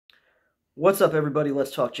What's up, everybody?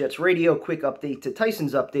 Let's Talk Jets Radio. Quick update to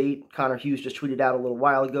Tyson's update. Connor Hughes just tweeted out a little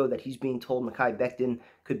while ago that he's being told Mekhi Becton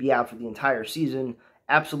could be out for the entire season.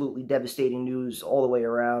 Absolutely devastating news all the way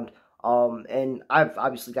around. And I've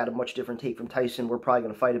obviously got a much different take from Tyson. We're probably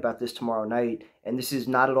going to fight about this tomorrow night. And this is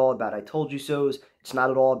not at all about I told you so's. It's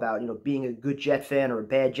not at all about, being a good Jet fan or a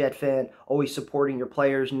bad Jet fan, always supporting your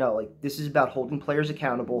players. No, this is about holding players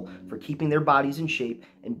accountable for keeping their bodies in shape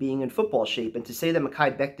and being in football shape. And to say that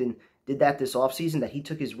Mekhi Becton did that this offseason, that he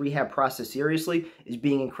took his rehab process seriously, is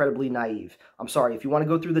being incredibly naive. I'm sorry, if you want to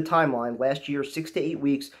go through the timeline, last year, 6 to 8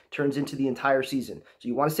 weeks turns into the entire season. So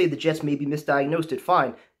you want to say the Jets maybe misdiagnosed it,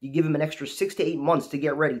 fine. You give him an extra 6 to 8 months to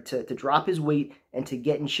get ready, to drop his weight and to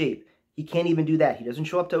get in shape. He can't even do that. He doesn't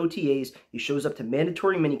show up to OTAs. He shows up to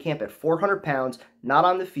mandatory minicamp at 400 pounds, not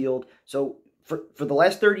on the field. So for the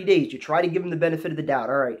last 30 days, you try to give him the benefit of the doubt.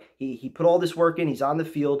 All right, he put all this work in. He's on the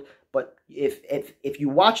field. But if you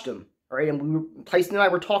watched him, all right, and Tyson and I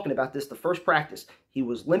were talking about this the first practice. He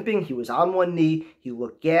was limping. He was on one knee. He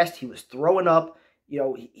looked gassed. He was throwing up.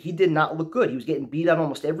 He did not look good. He was getting beat on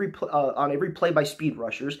almost every play by speed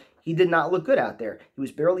rushers. He did not look good out there. He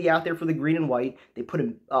was barely out there for the green and white. They put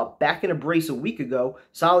him back in a brace a week ago.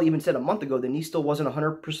 Sally even said a month ago the knee still wasn't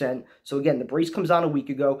 100%. So again, the brace comes on a week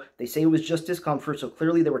ago. They say it was just discomfort, so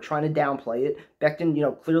clearly they were trying to downplay it.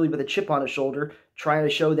 Becton, clearly with a chip on his shoulder, trying to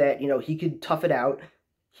show that, he could tough it out.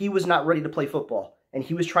 He was not ready to play football, and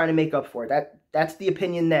he was trying to make up for it. That's the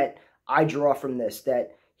opinion that I draw from this,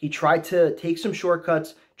 that he tried to take some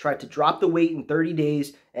shortcuts, tried to drop the weight in 30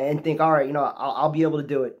 days, and think, all right, I'll be able to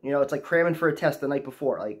do it. It's like cramming for a test the night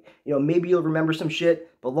before. Maybe you'll remember some shit,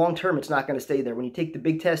 but long term, it's not going to stay there. When you take the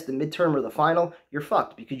big test, the midterm, or the final, you're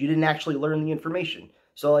fucked because you didn't actually learn the information.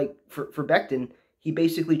 So, for Becton, he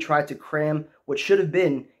basically tried to cram what should have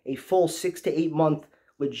been a full 6 to 8 month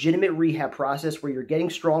legitimate rehab process where you're getting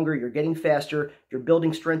stronger, you're getting faster, you're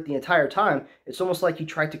building strength the entire time. It's almost like he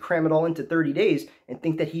tried to cram it all into 30 days and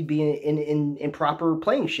think that he'd be in proper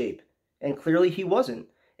playing shape. And clearly he wasn't.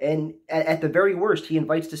 And at the very worst, he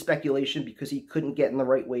invites to speculation because he couldn't get in the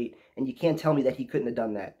right weight. And you can't tell me that he couldn't have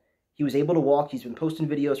done that. He was able to walk. He's been posting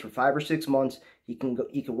videos for 5 or 6 months. He can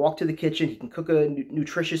walk to the kitchen. He can cook a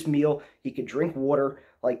nutritious meal. He could drink water.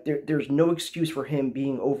 There's no excuse for him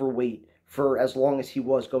being overweight for as long as he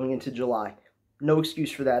was going into July. No excuse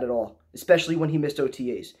for that at all, especially when he missed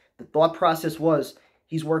OTAs. The thought process was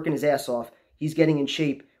he's working his ass off. He's getting in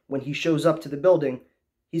shape. When he shows up to the building,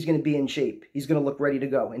 he's going to be in shape. He's going to look ready to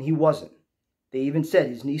go, and he wasn't. They even said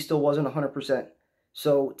his knee still wasn't 100%.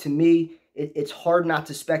 So to me, it's hard not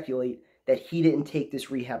to speculate that he didn't take this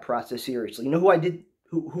rehab process seriously. You know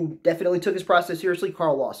who definitely took his process seriously?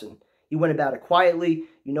 Carl Lawson. He went about it quietly.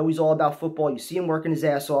 He's all about football. You see him working his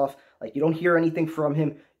ass off. You don't hear anything from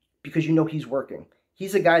him because he's working.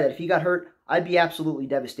 He's a guy that if he got hurt, I'd be absolutely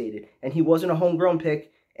devastated. And he wasn't a homegrown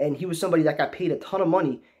pick, and he was somebody that got paid a ton of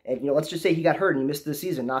money. And, let's just say he got hurt and he missed the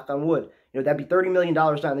season, knock on wood. That'd be $30 million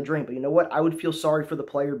down the drain. But you know what? I would feel sorry for the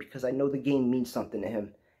player because I know the game means something to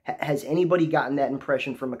him. Has anybody gotten that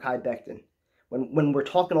impression from Mekhi Becton? When we're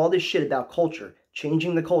talking all this shit about culture,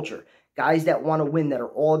 changing the culture, guys that want to win, that are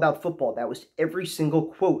all about football, that was every single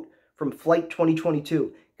quote from Flight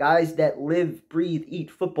 2022. Guys that live, breathe, eat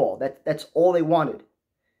football. That's all they wanted.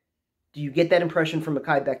 Do you get that impression from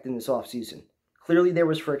Mekhi Becton this offseason? Clearly there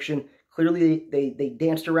was friction. Clearly they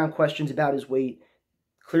danced around questions about his weight.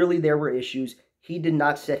 Clearly there were issues. He did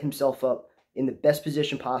not set himself up in the best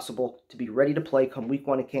position possible to be ready to play come week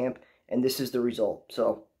 1 of camp, and this is the result.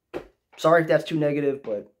 So, sorry if that's too negative,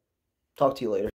 but talk to you later.